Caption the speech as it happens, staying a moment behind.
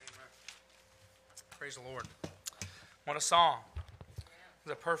Praise the Lord. What a song.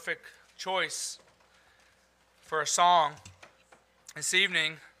 The perfect choice for a song this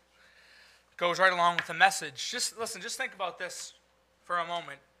evening. Goes right along with the message. Just listen, just think about this for a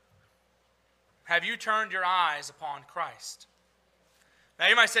moment. Have you turned your eyes upon Christ? Now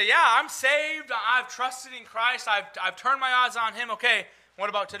you might say, yeah, I'm saved. I've trusted in Christ. I've turned my eyes on Him. Okay,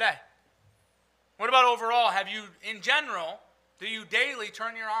 what about today? What about overall? Have you, in general, do you daily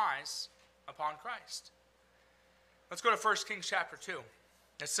turn your eyes upon Christ? Let's go to 1 Kings chapter 2.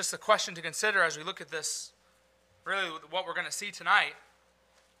 It's just a question to consider as we look at this, really what we're going to see tonight.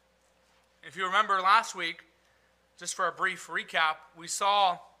 If you remember last week, just for a brief recap, we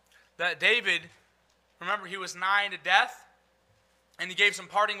saw that David, remember he was nigh to death, and he gave some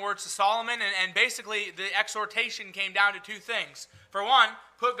parting words to Solomon, and basically the exhortation came down to two things. For one,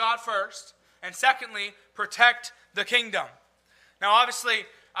 put God first, and secondly, protect the kingdom. Now obviously,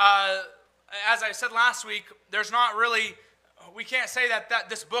 as I said last week, there's not really, we can't say that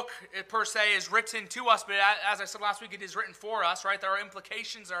this book per se is written to us, but as I said last week, it is written for us, right? There are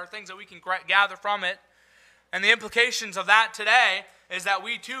implications, there are things that we can gather from it. And the implications of that today is that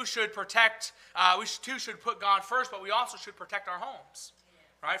we too should protect, we too should put God first, but we also should protect our homes,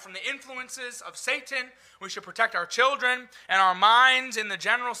 right? From the influences of Satan, we should protect our children and our minds in the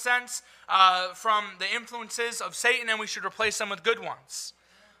general sense from the influences of Satan, and we should replace them with good ones.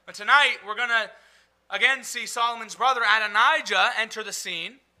 But tonight, we're going to again see Solomon's brother Adonijah enter the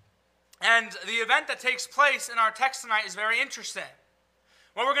scene. And the event that takes place in our text tonight is very interesting.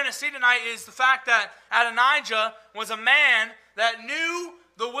 What we're going to see tonight is the fact that Adonijah was a man that knew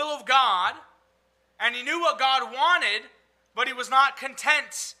the will of God, and he knew what God wanted, but he was not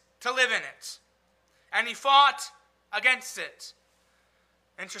content to live in it. And he fought against it.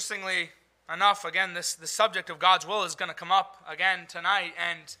 Interestingly enough, again, the subject of God's will is going to come up again tonight.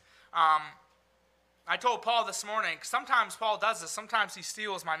 And I told Paul this morning, sometimes Paul does this, sometimes he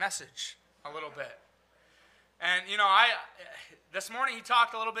steals my message a little bit. And, you know, this morning he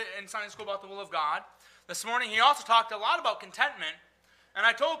talked a little bit in Sunday school about the will of God. This morning he also talked a lot about contentment. And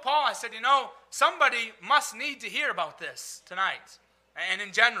I told Paul, I said, you know, somebody must need to hear about this tonight and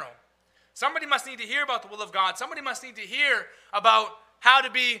in general. Somebody must need to hear about the will of God. Somebody must need to hear about how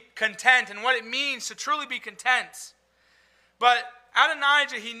to be content and what it means to truly be content. But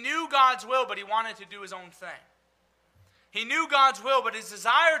Adonijah, he knew God's will, but he wanted to do his own thing. He knew God's will, but his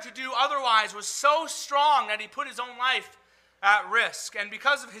desire to do otherwise was so strong that he put his own life at risk. And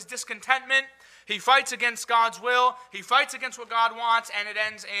because of his discontentment, he fights against God's will, he fights against what God wants, and it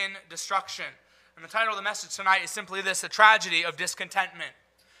ends in destruction. And the title of the message tonight is simply this: The Tragedy of Discontentment.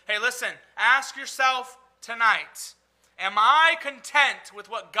 Hey, listen, ask yourself tonight, am I content with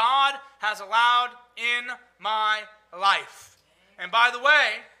what God has allowed in my life? And by the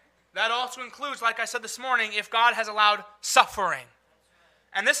way, that also includes, like I said this morning, if God has allowed suffering.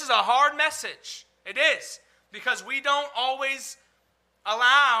 And this is a hard message. It is. Because we don't always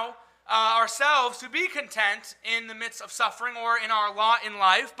allow ourselves to be content in the midst of suffering or in our lot in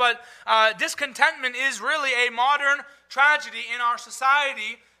life. But discontentment is really a modern tragedy in our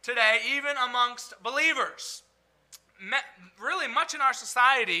society today, even amongst believers. Really, much in our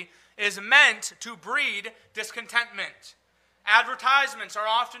society is meant to breed discontentment. Advertisements are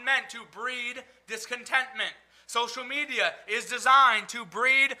often meant to breed discontentment. Social media is designed to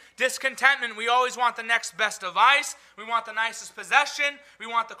breed discontentment. We always want the next best device. We want the nicest possession. We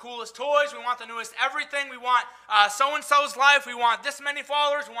want the coolest toys. We want the newest everything. We want so-and-so's life. We want this many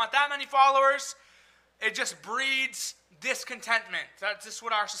followers. We want that many followers. It just breeds discontentment. That's just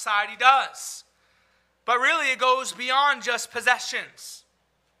what our society does. But really, it goes beyond just possessions.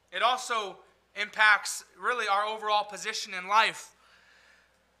 It also impacts really our overall position in life.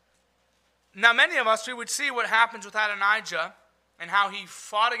 Now, many of us, we would see what happens with Adonijah and how he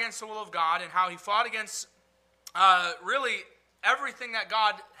fought against the will of God and how he fought against really everything that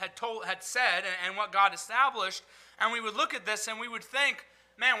God had said and what God established. And we would look at this and we would think,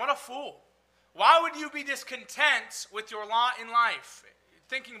 man, what a fool. Why would you be discontent with your lot in life?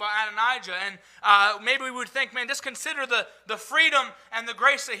 Thinking about Adonijah, and maybe we would think, man, just consider the freedom and the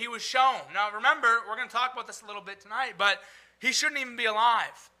grace that he was shown. Now, remember, we're going to talk about this a little bit tonight, but he shouldn't even be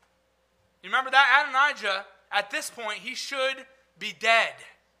alive. You remember that? Adonijah, at this point, he should be dead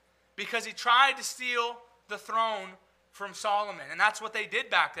because he tried to steal the throne from Solomon, and that's what they did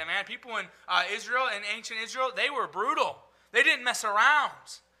back then, man. People in Israel, in ancient Israel, they were brutal. They didn't mess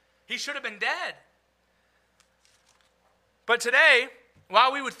around. He should have been dead. But today,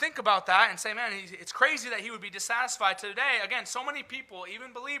 while we would think about that and say, man, it's crazy that he would be dissatisfied, today, again, so many people,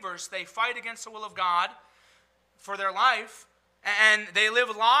 even believers, they fight against the will of God for their life And they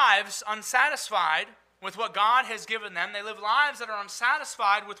live lives unsatisfied with what God has given them. They live lives that are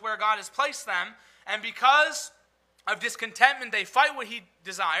unsatisfied with where God has placed them. And because of discontentment, they fight what he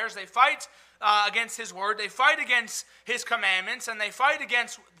desires. They fight against his word. They fight against his commandments. And they fight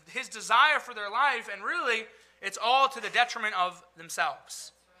against his desire for their life. And really, it's all to the detriment of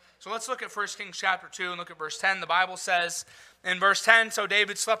themselves. So let's look at 1 Kings chapter 2 and look at verse 10. The Bible says in verse 10, "So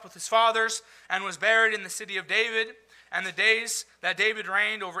David slept with his fathers and was buried in the city of David. And the days that David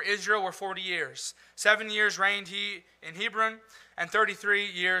reigned over Israel were 40 years. 7 years reigned he in Hebron, and 33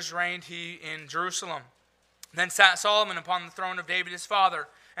 years reigned he in Jerusalem. Then sat Solomon upon the throne of David his father,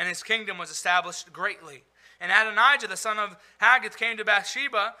 and his kingdom was established greatly. And Adonijah the son of Haggith came to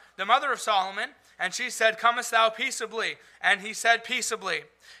Bathsheba, the mother of Solomon, and she said, Comest thou peaceably? And he said, Peaceably.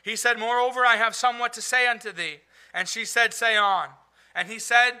 He said, Moreover, I have somewhat to say unto thee. And she said, Say on. And he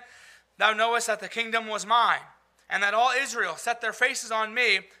said, Thou knowest that the kingdom was mine, and that all Israel set their faces on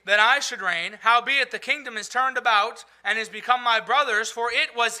me, that I should reign. Howbeit the kingdom is turned about, and is become my brother's, for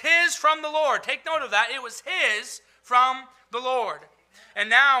it was his from the Lord." Take note of that. It was his from the Lord. "And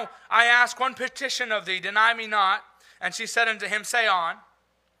now I ask one petition of thee, deny me not." And she said unto him, Say on.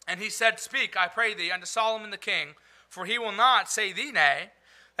 And he said, Speak, I pray thee, unto Solomon the king, for he will not say thee nay,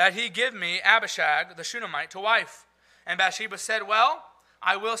 that he give me Abishag the Shunammite to wife. And Bathsheba said, Well,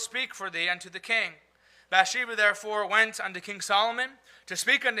 I will speak for thee unto the king. Bathsheba therefore went unto King Solomon to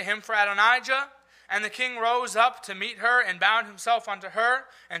speak unto him for Adonijah. And the king rose up to meet her, and bowed himself unto her,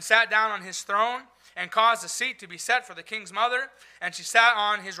 and sat down on his throne, and caused a seat to be set for the king's mother, and she sat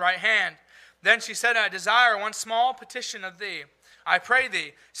on his right hand. Then she said, I desire one small petition of thee. I pray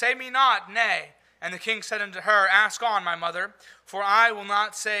thee, say me not nay. And the king said unto her, Ask on, my mother, for I will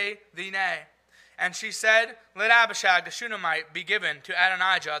not say thee nay. And she said, Let Abishag the Shunammite be given to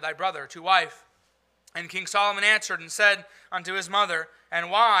Adonijah thy brother to wife. And King Solomon answered and said unto his mother, And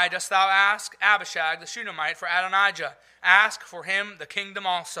why dost thou ask Abishag the Shunammite for Adonijah? Ask for him the kingdom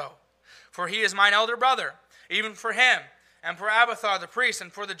also. For he is mine elder brother, even for him, and for Abiathar the priest,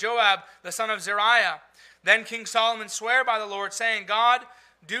 and for the Joab the son of Zeruiah. Then King Solomon sware by the Lord, saying, God,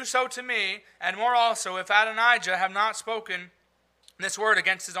 do so to me, and more also, if Adonijah have not spoken this word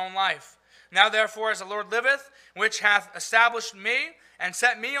against his own life. Now therefore, as the Lord liveth, which hath established me, and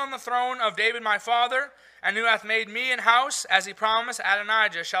set me on the throne of David my father, and who hath made me an house, as he promised,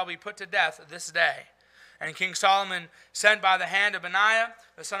 Adonijah shall be put to death this day. And King Solomon sent by the hand of Benaiah,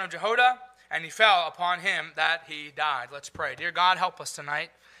 the son of Jehoiada, and he fell upon him that he died. Let's pray. Dear God, help us tonight.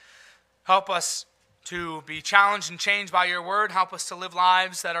 Help us to be challenged and changed by your word. Help us to live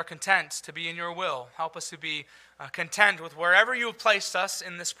lives that are content to be in your will. Help us to be content with wherever you have placed us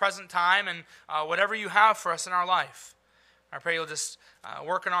in this present time, and whatever you have for us in our life. I pray you'll just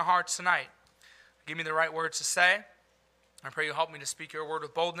work in our hearts tonight. Give me the right words to say. I pray you'll help me to speak your word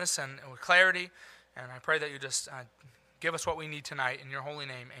with boldness and with clarity. And I pray that you just give us what we need tonight. In your holy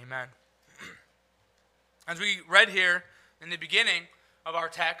name, amen. As we read here in the beginning of our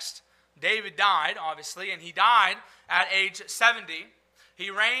text, David died, obviously, and he died at age 70. He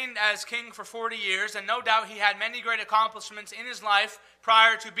reigned as king for 40 years, and no doubt he had many great accomplishments in his life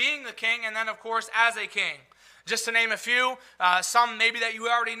prior to being the king, and then, of course, as a king. Just to name a few, some maybe that you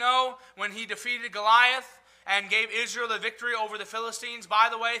already know, when he defeated Goliath and gave Israel the victory over the Philistines. By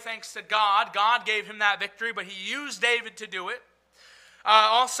the way, thanks to God, God gave him that victory, but he used David to do it.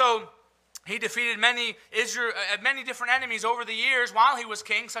 Also, he defeated many different enemies over the years while he was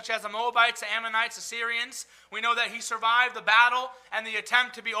king, such as the Moabites, the Ammonites, the Syrians. We know that he survived the battle and the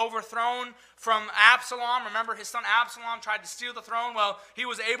attempt to be overthrown from Absalom. Remember, his son Absalom tried to steal the throne. Well, he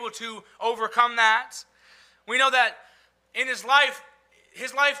was able to overcome that. We know that in his life,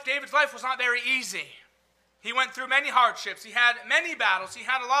 David's life was not very easy. He went through many hardships. He had many battles. He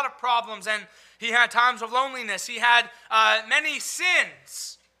had a lot of problems, and he had times of loneliness. He had many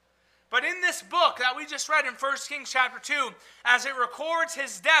sins. But in this book that we just read in 1 Kings chapter 2, as it records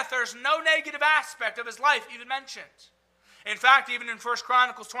his death, there's no negative aspect of his life even mentioned. In fact, even in 1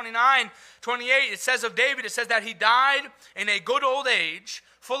 Chronicles 29:28, it says of David, it says that he died in a good old age,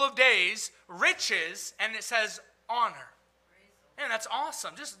 full of days, riches, and it says honor. Man, that's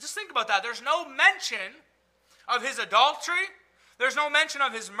awesome. Just think about that. There's no mention of his adultery. There's no mention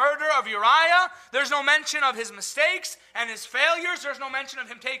of his murder of Uriah. There's no mention of his mistakes and his failures. There's no mention of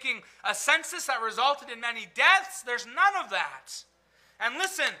him taking a census that resulted in many deaths. There's none of that. And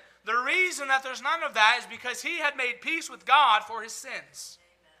listen, the reason that there's none of that is because he had made peace with God for his sins.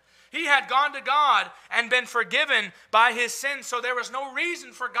 He had gone to God and been forgiven by his sins, so there was no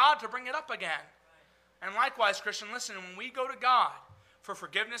reason for God to bring it up again. And likewise, Christian, listen, when we go to God for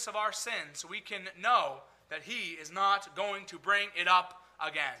forgiveness of our sins, we can know that he is not going to bring it up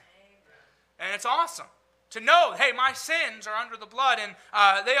again. And it's awesome to know, hey, my sins are under the blood and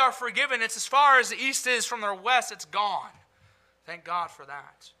they are forgiven. It's as far as the east is from the west, it's gone. Thank God for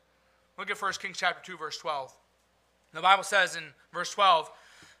that. Look at 1 Kings chapter 2, verse 12. The Bible says in verse 12,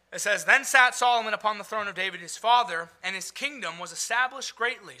 it says, "Then sat Solomon upon the throne of David his father, and his kingdom was established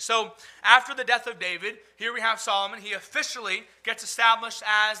greatly." So after the death of David, here we have Solomon. He officially gets established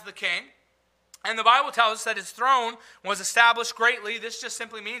as the king. And the Bible tells us that his throne was established greatly. This just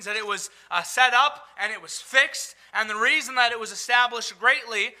simply means that it was set up and it was fixed. And the reason that it was established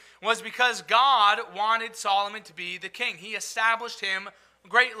greatly was because God wanted Solomon to be the king. He established him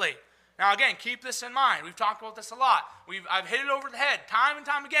greatly. Now again, keep this in mind. We've talked about this a lot. I've hit it over the head time and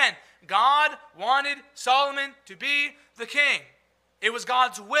time again. God wanted Solomon to be the king. It was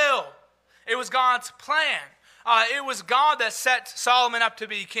God's will. It was God's plan. It was God that set Solomon up to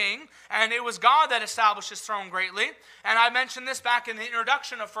be king, and it was God that established his throne greatly. And I mentioned this back in the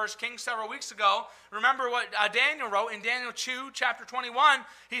introduction of 1 Kings several weeks ago. Remember what Daniel wrote in Daniel 2, chapter 21.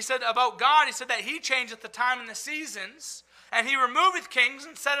 He said about God, he said that he changeth the time and the seasons, and he removeth kings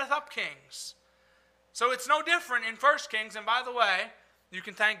and setteth up kings. So it's no different in 1 Kings, and by the way, you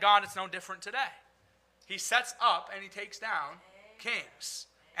can thank God it's no different today. He sets up and he takes down kings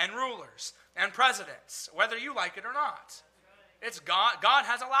and rulers and presidents, whether you like it or not. It's God. God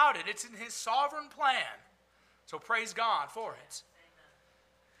has allowed it. It's in his sovereign plan. So praise God for it.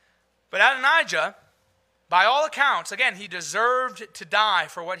 But Adonijah, by all accounts, again, he deserved to die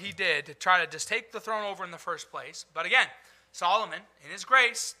for what he did, to try to just take the throne over in the first place. But again, Solomon, in his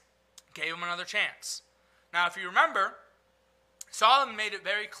grace, gave him another chance. Now, if you remember, Solomon made it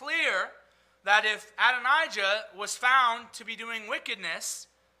very clear that if Adonijah was found to be doing wickedness,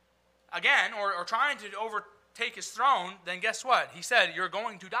 again, or trying to overtake his throne, then guess what? He said, you're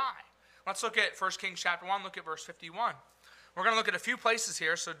going to die. Let's look at 1 Kings chapter 1, look at verse 51. We're going to look at a few places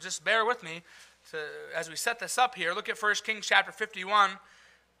here, so just bear with me as we set this up here. Look at 1 Kings chapter 51.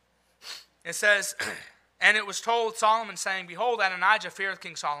 It says, "And it was told Solomon, saying, Behold, Adonijah feareth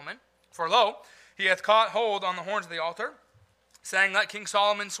King Solomon, for lo, he hath caught hold on the horns of the altar, saying, Let King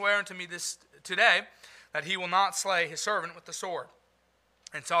Solomon swear unto me this today, that he will not slay his servant with the sword.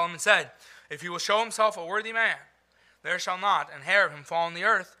 And Solomon said, If he will show himself a worthy man, there shall not an hair of him fall on the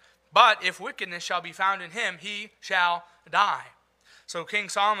earth. But if wickedness shall be found in him, he shall die. So King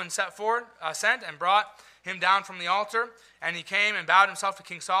Solomon sent and brought him down from the altar. And he came and bowed himself to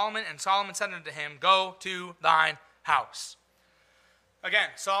King Solomon. And Solomon said unto him, Go to thine house." Again,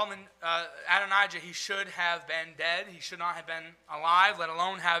 Solomon, Adonijah, he should have been dead. He should not have been alive, let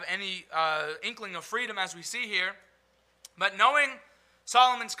alone have any inkling of freedom as we see here. But knowing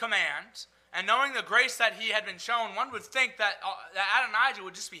Solomon's command, and knowing the grace that he had been shown, one would think that Adonijah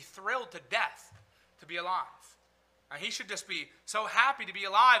would just be thrilled to death to be alive. And he should just be so happy to be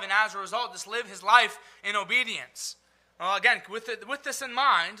alive, and as a result, just live his life in obedience. Well, again, with this in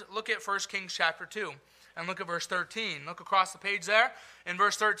mind, look at 1 Kings chapter 2, and look at verse 13. Look across the page there. In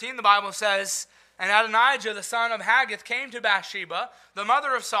verse 13, the Bible says, "And Adonijah, the son of Haggith, came to Bathsheba, the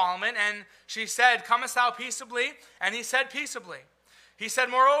mother of Solomon, and she said, Comest thou peaceably? And he said, Peaceably. He said,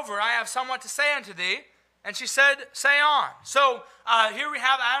 Moreover, I have somewhat to say unto thee. And she said, Say on." So here we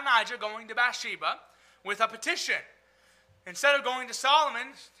have Adonijah going to Bathsheba with a petition. Instead of going to Solomon,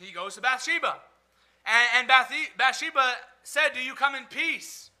 he goes to Bathsheba. And Bathsheba said, Do you come in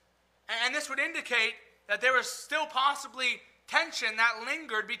peace? And this would indicate that there was still possibly tension that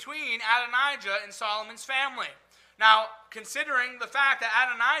lingered between Adonijah and Solomon's family. Now, considering the fact that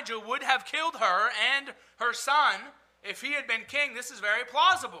Adonijah would have killed her and her son if he had been king, this is very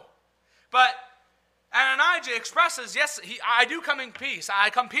plausible. But Adonijah expresses, yes, I do come in peace.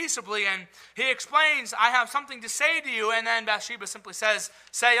 I come peaceably. And he explains, I have something to say to you. And then Bathsheba simply says,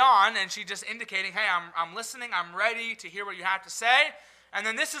 Say on. And she just indicating, hey, I'm listening. I'm ready to hear what you have to say. And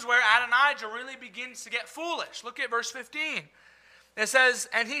then this is where Adonijah really begins to get foolish. Look at verse 15. It says,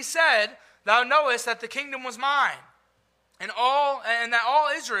 And he said, Thou knowest that the kingdom was mine, and that all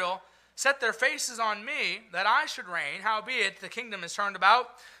Israel set their faces on me, that I should reign. Howbeit the kingdom is turned about,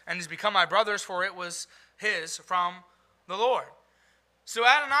 and is become my brother's, for it was his from the Lord. So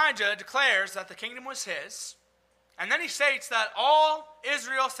Adonijah declares that the kingdom was his, and then he states that all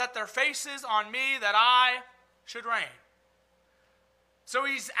Israel set their faces on me, that I should reign. So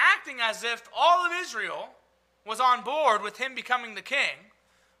he's acting as if all of Israel was on board with him becoming the king,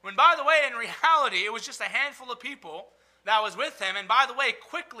 when, by the way, in reality, it was just a handful of people that was with him, and by the way,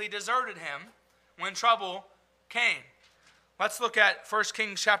 quickly deserted him when trouble came. Let's look at 1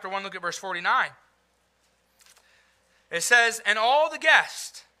 Kings chapter 1, look at verse 49. It says, And all the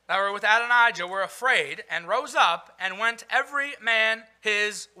guests that were with Adonijah were afraid and rose up and went every man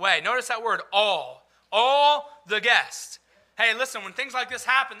his way. Notice that word, all. All the guests. Hey, listen, when things like this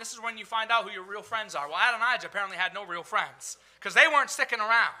happen, this is when you find out who your real friends are. Well, Adonijah apparently had no real friends because they weren't sticking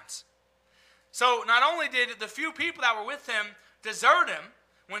around. So not only did the few people that were with him desert him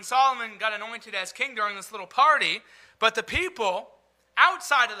when Solomon got anointed as king during this little party, but the people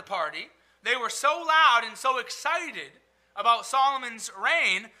outside of the party, they were so loud and so excited about Solomon's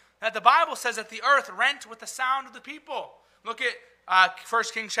reign that the Bible says that the earth rent with the sound of the people. Look at 1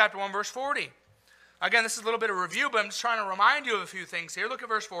 Kings chapter 1, verse 40. Again, this is a little bit of review, but I'm just trying to remind you of a few things here. Look at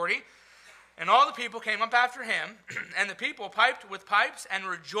verse 40. And all the people came up after him, and the people piped with pipes and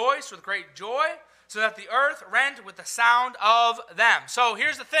rejoiced with great joy, so that the earth rent with the sound of them. So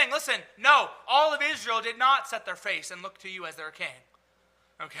here's the thing. Listen, no, all of Israel did not set their face and look to you as their king.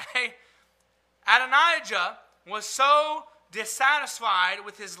 Okay? Adonijah was so dissatisfied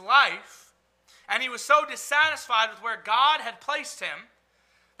with his life, and he was so dissatisfied with where God had placed him,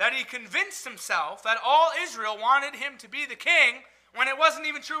 that he convinced himself that all Israel wanted him to be the king when it wasn't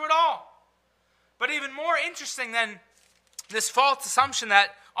even true at all. But even more interesting than this false assumption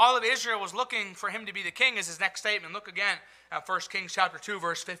that all of Israel was looking for him to be the king is his next statement. Look again at 1 Kings chapter 2,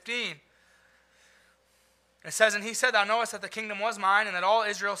 verse 15. It says, and he said, thou knowest that the kingdom was mine, and that all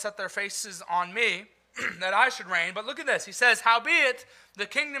Israel set their faces on me, that I should reign. But look at this. He says, howbeit the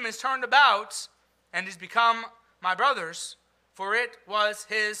kingdom is turned about, and is become my brother's, for it was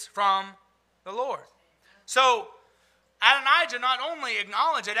his from the Lord. So Adonijah not only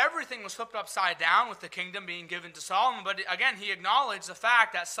acknowledged that everything was flipped upside down with the kingdom being given to Solomon, but again, he acknowledged the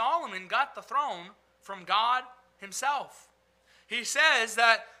fact that Solomon got the throne from God himself. He says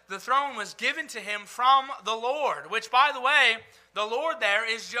that the throne was given to him from the Lord, which, by the way, the Lord there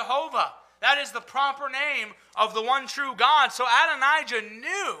is Jehovah. That is the proper name of the one true God. So Adonijah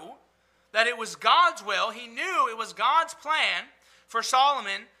knew that it was God's will. He knew it was God's plan for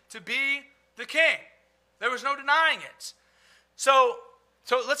Solomon to be the king. There was no denying it. So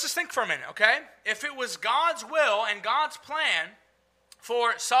let's just think for a minute, okay? If it was God's will and God's plan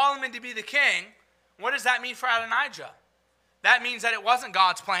for Solomon to be the king, what does that mean for Adonijah? That means that it wasn't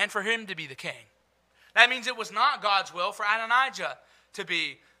God's plan for him to be the king. That means it was not God's will for Adonijah to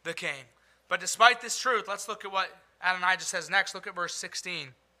be the king. But despite this truth, let's look at what Adonijah says next. Look at verse 16.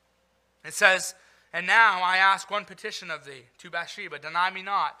 It says, and now I ask one petition of thee, to Bathsheba, deny me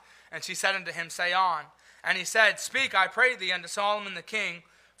not. And she said unto him, say on. And he said, speak, I pray thee, unto Solomon the king,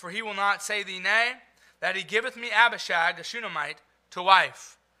 for he will not say thee nay, that he giveth me Abishag, the Shunammite, to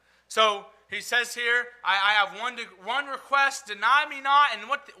wife. So he says here, I have one request, deny me not. And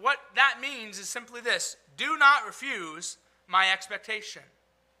what that means is simply this, do not refuse my expectation.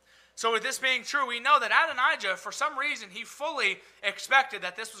 So with this being true, we know that Adonijah, for some reason, he fully expected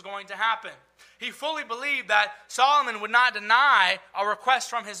that this was going to happen. He fully believed that Solomon would not deny a request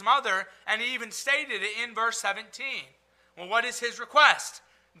from his mother, and he even stated it in verse 17. Well, what is his request?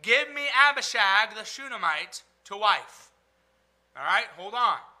 Give me Abishag the Shunammite to wife. All right, hold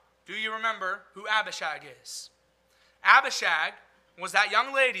on. Do you remember who Abishag is? Abishag was that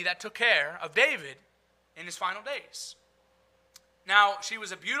young lady that took care of David in his final days. Now, she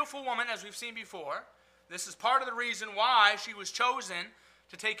was a beautiful woman, as we've seen before. This is part of the reason why she was chosen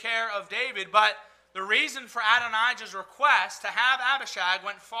to take care of David. But the reason for Adonijah's request to have Abishag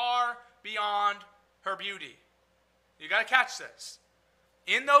went far beyond her beauty. You got to catch this.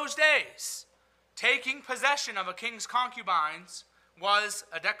 In those days, taking possession of a king's concubines was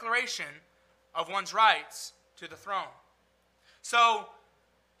a declaration of one's rights to the throne. So,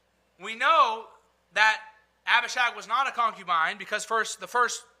 we know that Abishag was not a concubine because the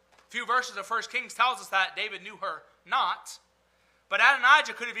first few verses of 1 Kings tells us that David knew her not. But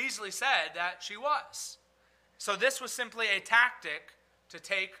Adonijah could have easily said that she was. So this was simply a tactic to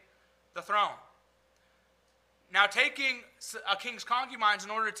take the throne. Now, taking a king's concubines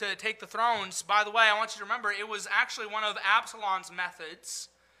in order to take the thrones, by the way, I want you to remember, it was actually one of Absalom's methods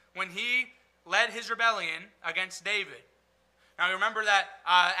when he led his rebellion against David. Now, remember that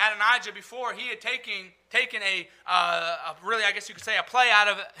Adonijah, before, he had taken a really, I guess you could say, a play out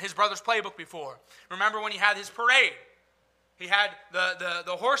of his brother's playbook before. Remember when he had his parade? He had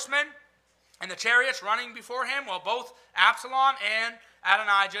the horsemen and the chariots running before him. Well, both Absalom and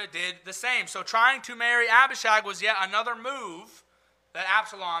Adonijah did the same. So trying to marry Abishag was yet another move that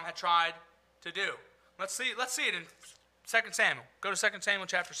Absalom had tried to do. Let's see it in 2 Samuel. Go to 2 Samuel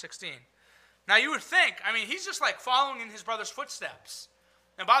chapter 16. Now you would think, I mean, he's just like following in his brother's footsteps.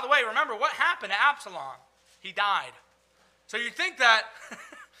 And by the way, remember what happened to Absalom? He died. So you'd think that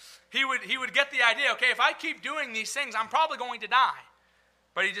he would get the idea, okay, if I keep doing these things, I'm probably going to die.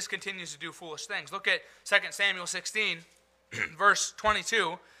 but he just continues to do foolish things. Look at 2 Samuel 16, verse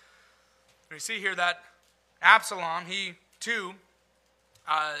 22. We see here that Absalom, he too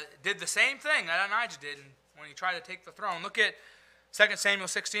did the same thing that Adonijah did when he tried to take the throne. Look at 2 Samuel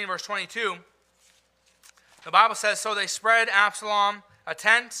 16, verse 22. The Bible says, "So they spread Absalom a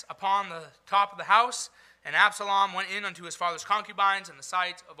tent upon the top of the house, and Absalom went in unto his father's concubines in the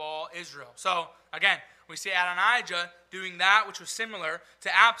sight of all Israel." So, again, we see Adonijah doing that which was similar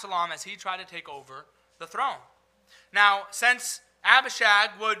to Absalom as he tried to take over the throne. Now, since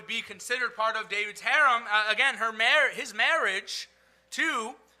Abishag would be considered part of David's harem, again, his marriage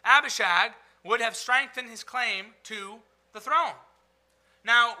to Abishag would have strengthened his claim to the throne.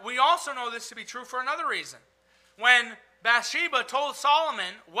 Now, we also know this to be true for another reason. When Bathsheba told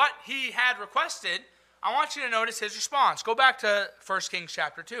Solomon what he had requested, I want you to notice his response. Go back to 1 Kings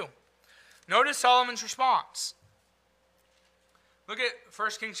chapter 2. Notice Solomon's response. Look at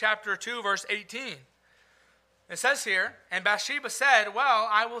 1 Kings chapter 2, verse 18. It says here, "And Bathsheba said, Well,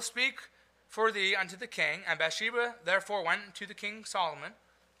 I will speak for thee unto the king. And Bathsheba therefore went to the king Solomon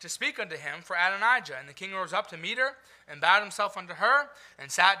to speak unto him for Adonijah. And the king rose up to meet her, and bowed himself unto her,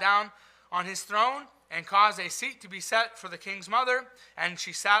 and sat down on his throne, and caused a seat to be set for the king's mother, and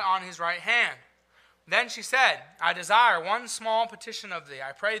she sat on his right hand. Then she said, I desire one small petition of thee.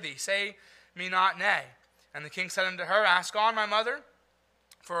 I pray thee, say me not nay. And the king said unto her, Ask on, my mother,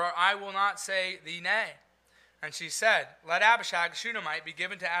 for I will not say thee nay. And she said, Let Abishag the Shunammite be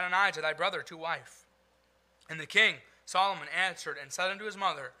given to Adonijah thy brother to wife. And the king Solomon answered and said unto his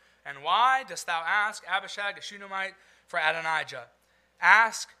mother, And why dost thou ask Abishag the Shunammite for Adonijah?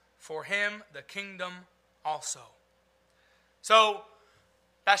 Ask for him the kingdom also." So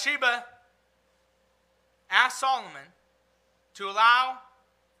Bathsheba asked Solomon to allow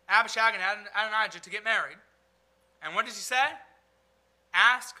Abishag and Adonijah to get married. And what does he say?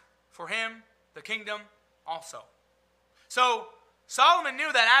 Ask for him the kingdom also. So Solomon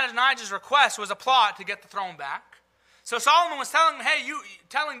knew that Adonijah's request was a plot to get the throne back. So Solomon was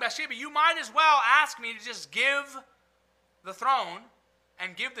telling Bathsheba, you might as well ask me to just give the throne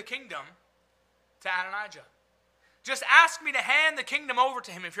and give the kingdom to Adonijah. Just ask me to hand the kingdom over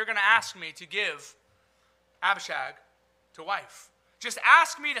to him if you're going to ask me to give Abishag to wife. Just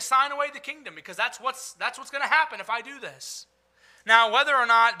ask me to sign away the kingdom, because that's what's going to happen if I do this. Now, whether or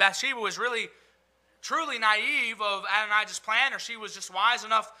not Bathsheba was really truly naive of Adonijah's plan, or she was just wise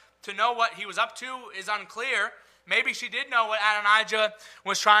enough to know what he was up to, is unclear. Maybe she did know what Adonijah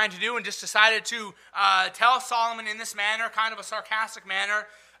was trying to do and just decided to tell Solomon in this manner, kind of a sarcastic manner,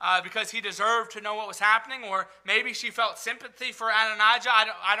 because he deserved to know what was happening. Or maybe she felt sympathy for Adonijah.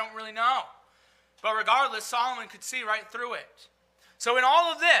 I don't really know. But regardless, Solomon could see right through it. So in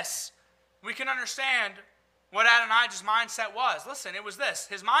all of this, we can understand what Adonijah's mindset was. Listen, it was this.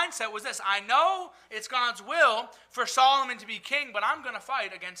 His mindset was this. I know it's God's will for Solomon to be king, but I'm going to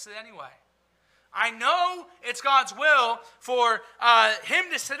fight against it anyway. I know it's God's will for him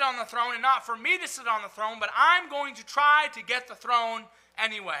to sit on the throne and not for me to sit on the throne, but I'm going to try to get the throne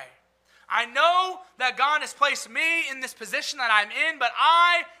anyway. I know that God has placed me in this position that I'm in, but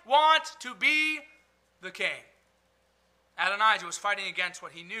I want to be the king. Adonijah was fighting against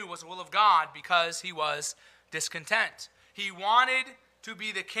what he knew was the will of God because he was discontent. He wanted to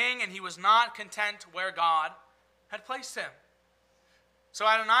be the king, and he was not content where God had placed him. So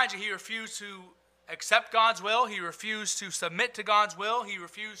Adonijah, he refused to accept God's will. He refused to submit to God's will. He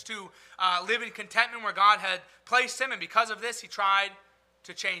refused to live in contentment where God had placed him, and because of this, he tried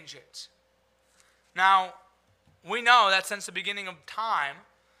to change it. Now, we know that since the beginning of time,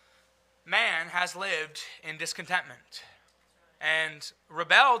 man has lived in discontentment and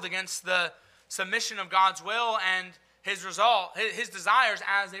rebelled against the submission of God's will and his desires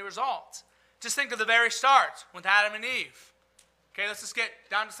as a result. Just think of the very start with Adam and Eve. Okay, let's just get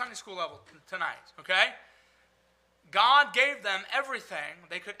down to Sunday school level tonight, okay? God gave them everything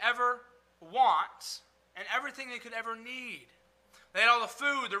they could ever want and everything they could ever need. They had all the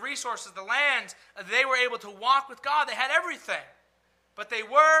food, the resources, the lands. They were able to walk with God. They had everything. But they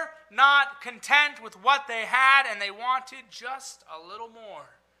were not content with what they had, and they wanted just a little more.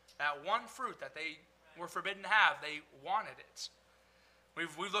 That one fruit that they were forbidden to have, they wanted it.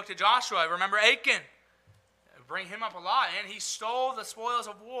 We've looked at Joshua. Remember Achan? Bring him up a lot. And he stole the spoils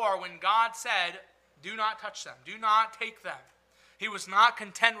of war when God said, do not touch them. Do not take them. He was not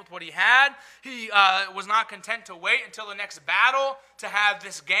content with what he had. He was not content to wait until the next battle to have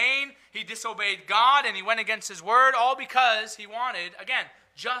this gain. He disobeyed God and he went against his word, all because he wanted, again,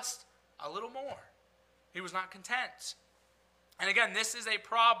 just a little more. He was not content. And again, this is a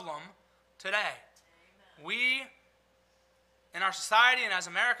problem today. Amen. We in our society and as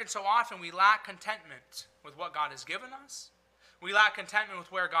Americans, so often we lack contentment with what God has given us. We lack contentment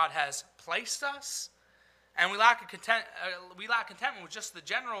with where God has placed us. And we lack contentment with just the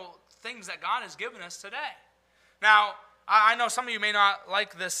general things that God has given us today. Now, I know some of you may not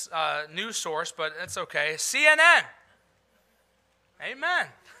like this news source, but it's okay. CNN. Amen.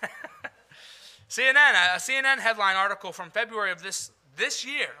 CNN, a CNN headline article from February of this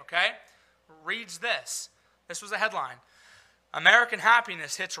year, okay, reads this. This was a headline. American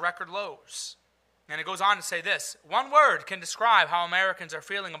happiness hits record lows. And it goes on to say this. One word can describe how Americans are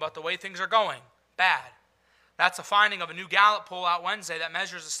feeling about the way things are going. Bad. That's a finding of a new Gallup poll out Wednesday that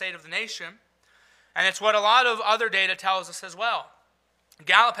measures the state of the nation. And it's what a lot of other data tells us as well.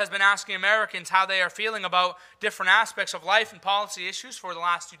 Gallup has been asking Americans how they are feeling about different aspects of life and policy issues for the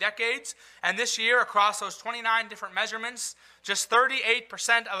last 2 decades. And this year, across those 29 different measurements, just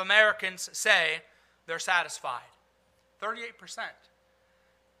 38% of Americans say they're satisfied. 38%.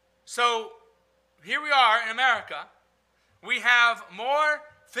 So here we are in America. We have more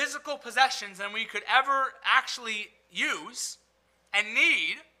physical possessions than we could ever actually use and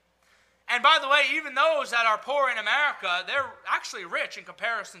need. And by the way, even those that are poor in America, they're actually rich in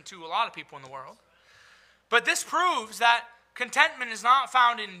comparison to a lot of people in the world. But this proves that contentment is not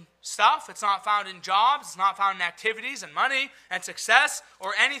found in stuff, it's not found in jobs, it's not found in activities and money and success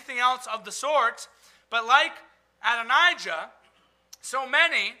or anything else of the sort. But like Adonijah, so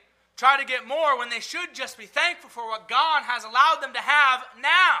many try to get more when they should just be thankful for what God has allowed them to have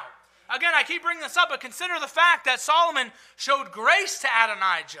now. Again, I keep bringing this up, but consider the fact that Solomon showed grace to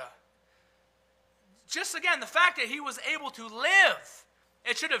Adonijah. Just again, the fact that he was able to live,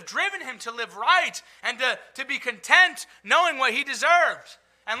 it should have driven him to live right and to be content knowing what he deserved.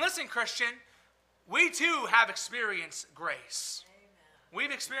 And listen, Christian, we too have experienced grace. Amen.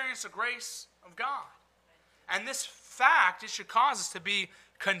 We've experienced the grace of God. And this fact, it should cause us to be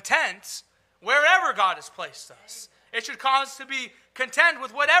content wherever God has placed us. It should cause us to be content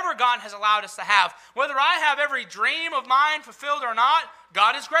with whatever God has allowed us to have. Whether I have every dream of mine fulfilled or not,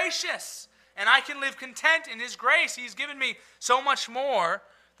 God is gracious. And I can live content in His grace. He's given me so much more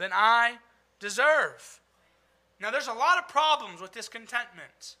than I deserve. Now, there's a lot of problems with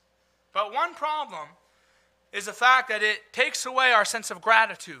discontentment. But one problem is the fact that it takes away our sense of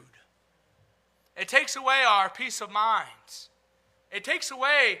gratitude. It takes away our peace of mind. It takes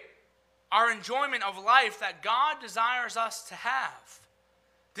away our enjoyment of life that God desires us to have.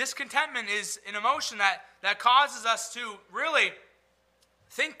 Discontentment is an emotion that causes us to really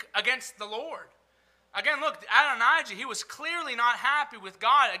think against the Lord. Again, look, Adonijah, he was clearly not happy with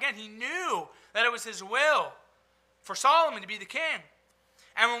God. Again, he knew that it was his will for Solomon to be the king.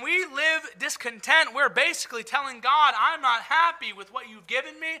 And when we live discontent, we're basically telling God, I'm not happy with what you've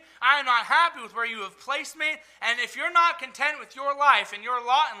given me. I'm not happy with where you have placed me. And if you're not content with your life and your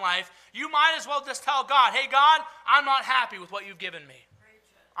lot in life, you might as well just tell God, hey, God, I'm not happy with what you've given me.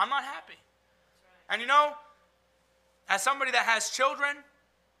 I'm not happy. And you know, as somebody that has children,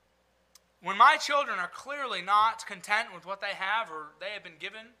 when my children are clearly not content with what they have or they have been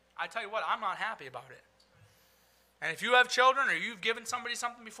given, I tell you what, I'm not happy about it. And if you have children or you've given somebody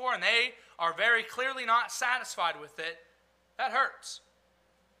something before and they are very clearly not satisfied with it, that hurts.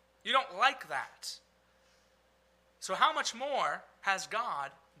 You don't like that. So how much more has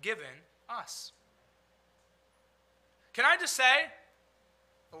God given us? Can I just say,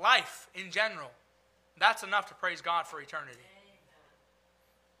 life in general, that's enough to praise God for eternity.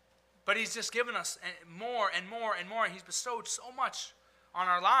 But He's just given us more and more and more. He's bestowed so much on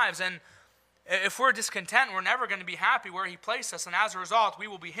our lives. And if we're discontent, we're never going to be happy where He placed us. And as a result, we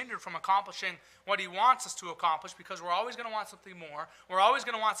will be hindered from accomplishing what He wants us to accomplish because we're always going to want something more. We're always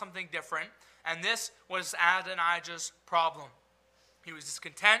going to want something different. And this was Adonijah's problem. He was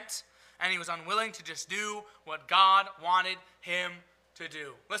discontent and he was unwilling to just do what God wanted him to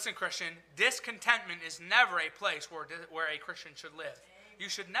do. Listen, Christian, discontentment is never a place where a Christian should live. You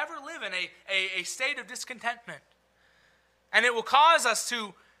should never live in a state of discontentment. And it will cause us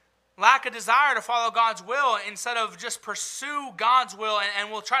to lack a desire to follow God's will instead of just pursue God's will,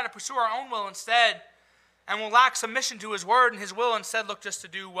 and we'll try to pursue our own will instead, and we'll lack submission to His word and His will instead look just to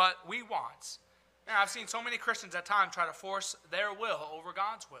do what we want. Now, I've seen so many Christians at times try to force their will over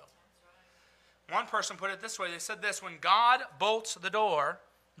God's will. One person put it this way. They said this: when God bolts the door,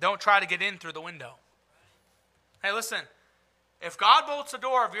 don't try to get in through the window. Hey, listen. If God bolts the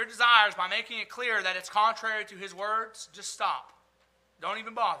door of your desires by making it clear that it's contrary to His words, just stop. Don't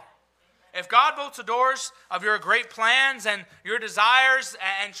even bother. If God bolts the doors of your great plans and your desires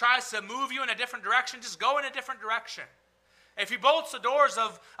and tries to move you in a different direction, just go in a different direction. If he bolts the doors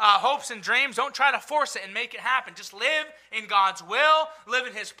of hopes and dreams, don't try to force it and make it happen. Just live in God's will, live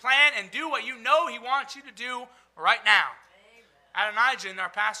in his plan, and do what you know he wants you to do right now. Adonijah, in our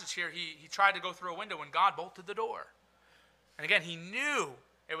passage here, he tried to go through a window when God bolted the door. And again, he knew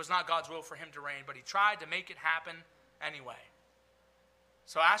it was not God's will for him to reign, but he tried to make it happen anyway.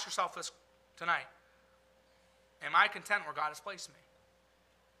 So ask yourself this tonight. Am I content where God has placed me?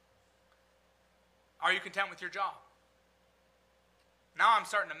 Are you content with your job? Now I'm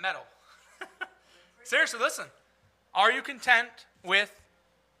starting to meddle. Seriously, listen. Are you content with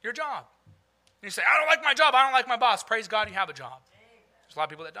your job? And you say, I don't like my job. I don't like my boss. Praise God you have a job. There's a lot of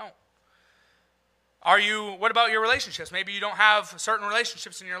people that don't. What about your relationships? Maybe you don't have certain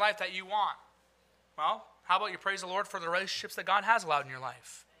relationships in your life that you want. Well, how about you praise the Lord for the relationships that God has allowed in your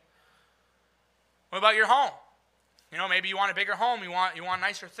life? What about your home? Maybe you want a bigger home. You want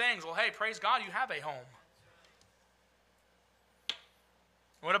nicer things. Well, hey, praise God you have a home.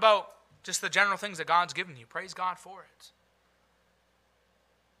 What about just the general things that God's given you? Praise God for it.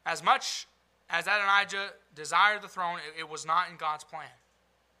 As much as Adonijah desired the throne, it was not in God's plan.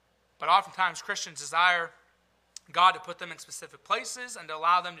 But oftentimes Christians desire God to put them in specific places and to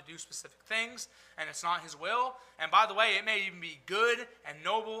allow them to do specific things, and it's not his will. And by the way, it may even be good and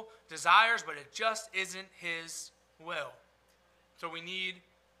noble desires, but it just isn't his will. So we need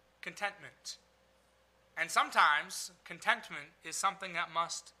contentment. And sometimes contentment is something that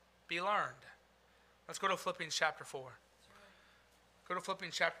must be learned. Let's go to Philippians chapter 4. Go to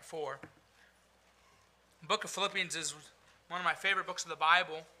Philippians chapter 4. The book of Philippians is one of my favorite books of the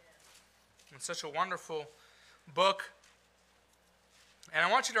Bible. It's such a wonderful book. And I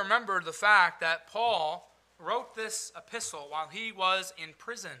want you to remember the fact that Paul wrote this epistle while he was in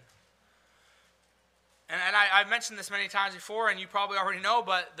prison. And I've mentioned this many times before, and you probably already know,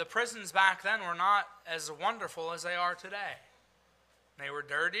 but the prisons back then were not as wonderful as they are today. They were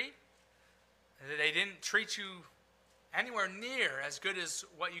dirty. They didn't treat you anywhere near as good as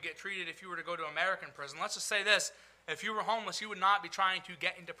what you get treated if you were to go to American prison. Let's just say this. If you were homeless, you would not be trying to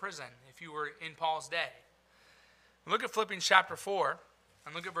get into prison if you were in Paul's day. Look at Philippians chapter 4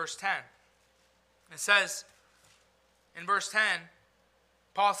 and look at verse 10. It says in verse 10,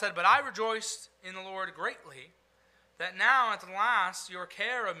 Paul said, "But I rejoiced in the Lord greatly, that now at the last your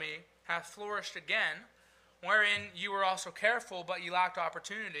care of me hath flourished again, wherein you were also careful, but ye lacked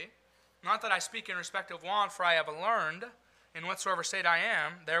opportunity. Not that I speak in respect of want, for I have learned, in whatsoever state I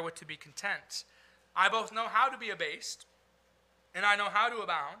am, therewith to be content. I both know how to be abased, and I know how to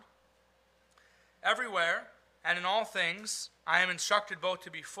abound. Everywhere and in all things I am instructed both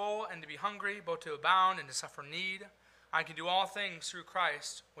to be full and to be hungry, both to abound and to suffer need. I can do all things through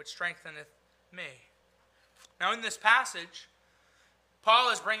Christ, which strengtheneth me." Now in this passage, Paul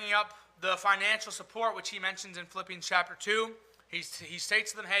is bringing up the financial support which he mentions in Philippians chapter 2. He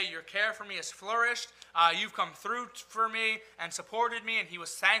states to them, hey, your care for me has flourished. You've come through for me and supported me. And he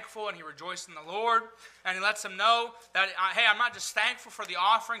was thankful and he rejoiced in the Lord. And he lets them know that, hey, I'm not just thankful for the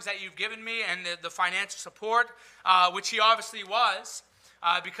offerings that you've given me and the financial support, which he obviously was,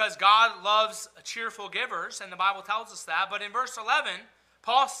 because God loves cheerful givers, and the Bible tells us that. But in verse 11,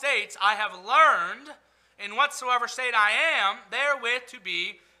 Paul states, I have learned in whatsoever state I am, therewith to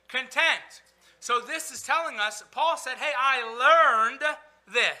be content. So this is telling us, Paul said, hey, I learned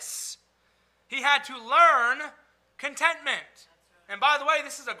this. He had to learn contentment. And by the way,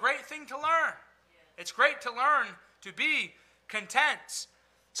 this is a great thing to learn. It's great to learn to be content.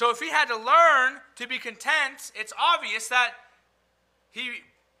 So if he had to learn to be content, it's obvious that he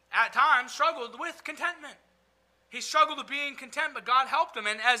at times struggled with contentment. He struggled with being content, but God helped him.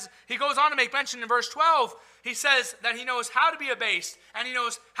 And as he goes on to make mention in verse 12, he says that he knows how to be abased and he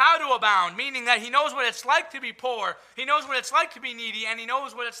knows how to abound, meaning that he knows what it's like to be poor, he knows what it's like to be needy, and he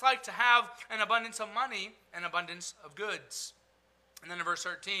knows what it's like to have an abundance of money and abundance of goods. And then in verse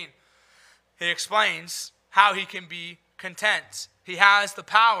 13, he explains how he can be content. He has the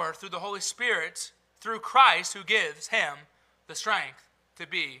power through the Holy Spirit, through Christ, who gives him the strength to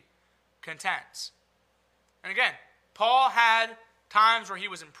be content. And again, Paul had times where he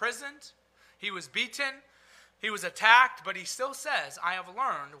was imprisoned, he was beaten, he was attacked, but he still says, I have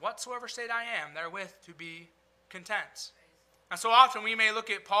learned whatsoever state I am therewith to be content. And so often we may look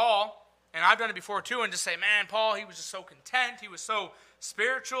at Paul, and I've done it before too, and just say, man, Paul, he was just so content, he was so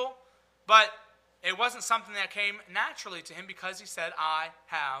spiritual, but it wasn't something that came naturally to him because he said, I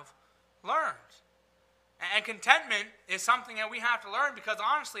have learned. And contentment is something that we have to learn because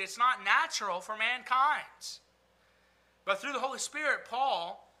honestly, it's not natural for mankind. But through the Holy Spirit,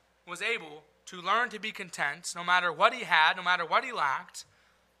 Paul was able to learn to be content no matter what he had, no matter what he lacked,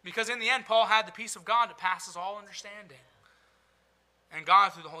 because in the end, Paul had the peace of God that passes all understanding. And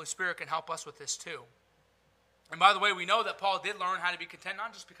God, through the Holy Spirit, can help us with this too. And by the way, we know that Paul did learn how to be content,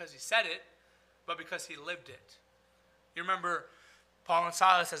 not just because he said it, but because he lived it. You remember Paul and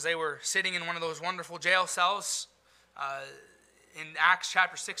Silas as they were sitting in one of those wonderful jail cells in Acts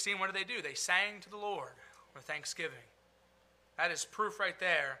chapter 16, what did they do? They sang to the Lord with thanksgiving. That is proof right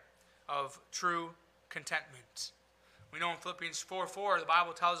there of true contentment. We know in Philippians 4:4, the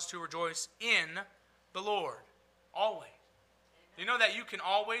Bible tells us to rejoice in the Lord, always. You know that you can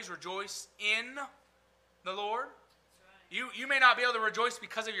always rejoice in the Lord? You may not be able to rejoice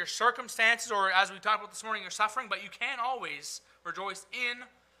because of your circumstances or, as we talked about this morning, your suffering, but you can always rejoice in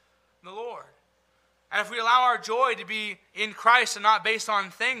the Lord. And if we allow our joy to be in Christ and not based on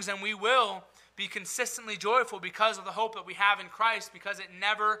things, then we will be consistently joyful because of the hope that we have in Christ, because it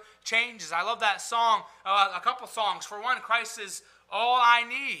never changes. I love that song, a couple songs. For one, Christ is all I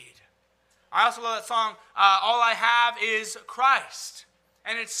need. I also love that song, All I Have is Christ.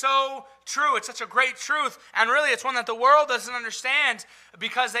 And it's so true. It's such a great truth. And really, it's one that the world doesn't understand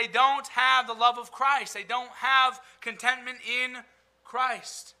because they don't have the love of Christ. They don't have contentment in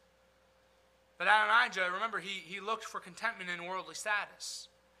Christ. But Adonijah, remember, he looked for contentment in worldly status.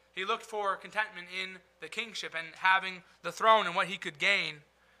 He looked for contentment in the kingship and having the throne and what he could gain.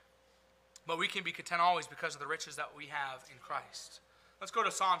 But we can be content always because of the riches that we have in Christ. Let's go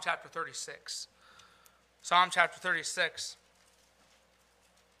to Psalm chapter 36. Psalm chapter 36.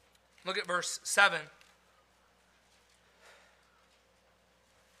 Look at verse 7.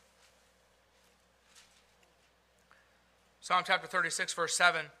 Psalm chapter 36, verse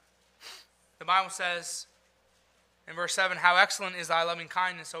 7. The Bible says in verse 7, How excellent is thy loving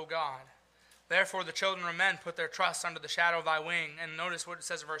kindness, O God. Therefore the children of men put their trust under the shadow of thy wing. And notice what it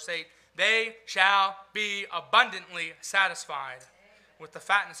says in verse 8. They shall be abundantly satisfied with the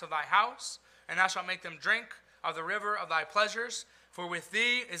fatness of thy house, and thou shalt make them drink of the river of thy pleasures. For with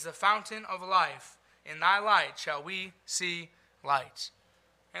thee is the fountain of life. In thy light shall we see light.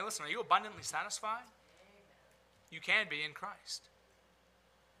 Hey, listen, are you abundantly satisfied? You can be in Christ.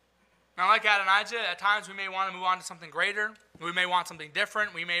 Now, like Adonijah, at times we may want to move on to something greater. We may want something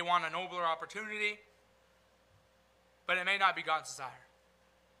different. We may want a nobler opportunity. But it may not be God's desire.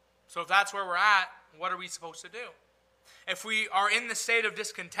 So if that's where we're at, what are we supposed to do? If we are in the state of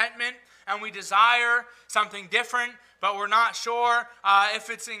discontentment and we desire something different, but we're not sure if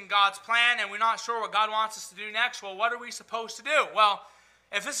it's in God's plan and we're not sure what God wants us to do next, well, what are we supposed to do? Well,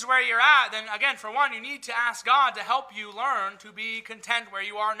 if this is where you're at, then again, for one, you need to ask God to help you learn to be content where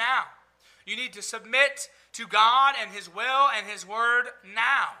you are now. You need to submit to God and His will and His word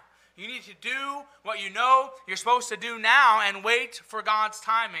now. You need to do what you know you're supposed to do now and wait for God's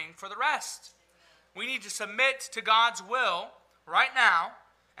timing for the rest. We need to submit to God's will right now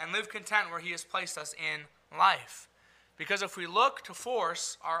and live content where He has placed us in life. Because if we look to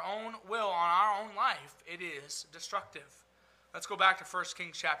force our own will on our own life, it is destructive. Let's go back to 1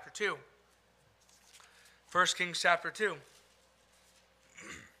 Kings chapter 2. 1 Kings chapter 2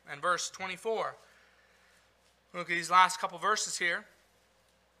 and verse 24. Look at these last couple verses here.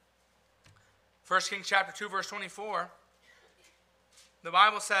 1 Kings chapter 2, verse 24. The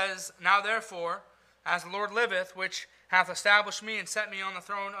Bible says, Now therefore, as the Lord liveth, which hath established me and set me on the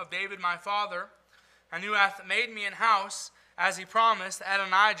throne of David my father, and who hath made me an house, as he promised,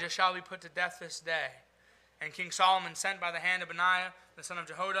 Adonijah shall be put to death this day. And King Solomon sent by the hand of Benaiah, the son of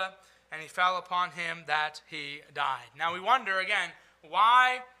Jehoiada, and he fell upon him that he died. Now we wonder again,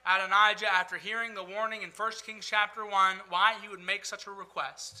 why Adonijah, after hearing the warning in 1 Kings chapter 1, why he would make such a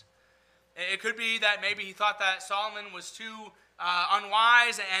request. It could be that maybe he thought that Solomon was too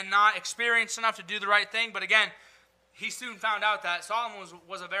unwise and not experienced enough to do the right thing. But again, he soon found out that Solomon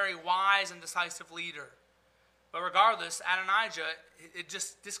was a very wise and decisive leader. But regardless, Adonijah,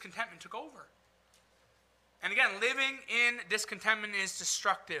 discontentment took over. And again, living in discontentment is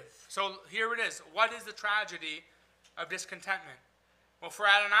destructive. So here it is. What is the tragedy of discontentment? Well, for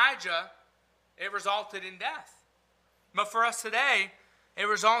Adonijah, it resulted in death. But for us today, it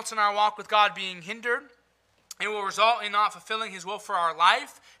results in our walk with God being hindered. It will result in not fulfilling His will for our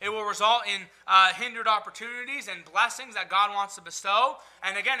life. It will result in hindered opportunities and blessings that God wants to bestow.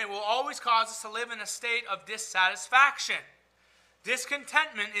 And again, it will always cause us to live in a state of dissatisfaction.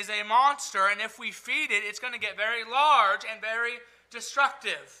 Discontentment is a monster, and if we feed it, it's going to get very large and very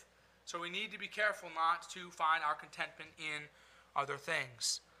destructive. So we need to be careful not to find our contentment in other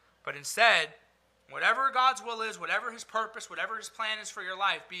things. But instead, whatever God's will is, whatever His purpose, whatever His plan is for your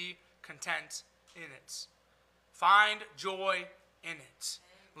life, be content in it. Find joy in it.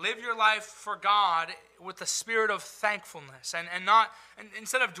 Live your life for God with the spirit of thankfulness and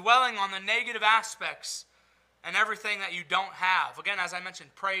instead of dwelling on the negative aspects and everything that you don't have. Again, as I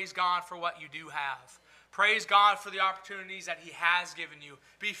mentioned, praise God for what you do have. Praise God for the opportunities that He has given you.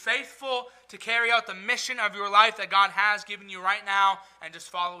 Be faithful to carry out the mission of your life that God has given you right now, and just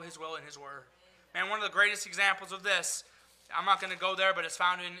follow His will and His word. Man, one of the greatest examples of this, I'm not going to go there, but it's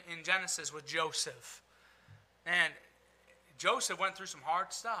found in Genesis with Joseph. And Joseph went through some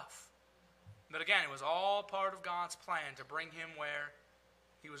hard stuff. But again, it was all part of God's plan to bring him where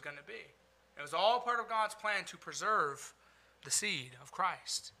he was going to be. It was all part of God's plan to preserve the seed of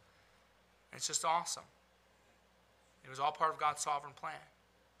Christ. And it's just awesome. It was all part of God's sovereign plan.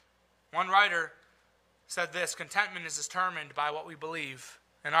 One writer said this: contentment is determined by what we believe,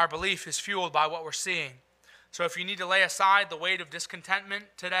 and our belief is fueled by what we're seeing. So if you need to lay aside the weight of discontentment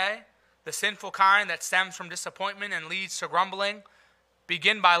today, the sinful kind that stems from disappointment and leads to grumbling,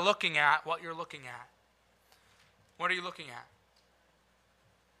 begin by looking at what you're looking at. What are you looking at?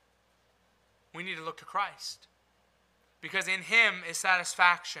 We need to look to Christ, because in Him is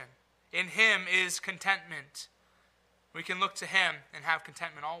satisfaction. In Him is contentment. We can look to Him and have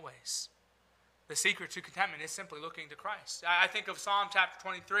contentment always. The secret to contentment is simply looking to Christ. I think of Psalm chapter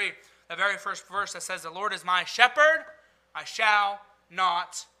 23, the very first verse that says, "The Lord is my shepherd, I shall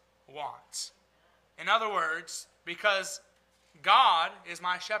not want." In other words, because God is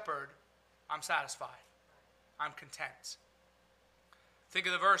my shepherd, I'm satisfied. I'm content. Think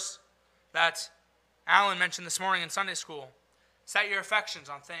of the verse that Alan mentioned this morning in Sunday school. Set your affections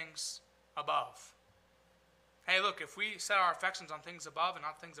on things above. Hey, look, if we set our affections on things above and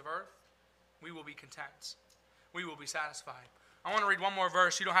not things of earth, we will be content. We will be satisfied. I want to read one more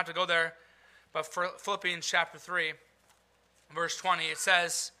verse. You don't have to go there. But for Philippians chapter 3, verse 20, it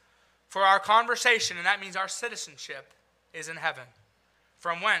says, "For our conversation," and that means our citizenship, "is in heaven,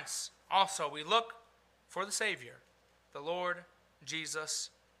 from whence also we look for the Savior, the Lord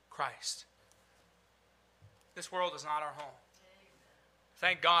Jesus Christ." This world is not our home.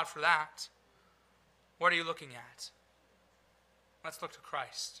 Thank God for that. What are you looking at? Let's look to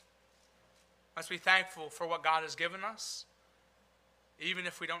Christ. Let's be thankful for what God has given us, even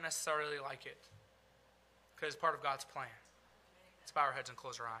if we don't necessarily like it, because it's part of God's plan. Let's bow our heads and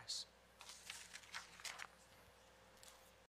close our eyes.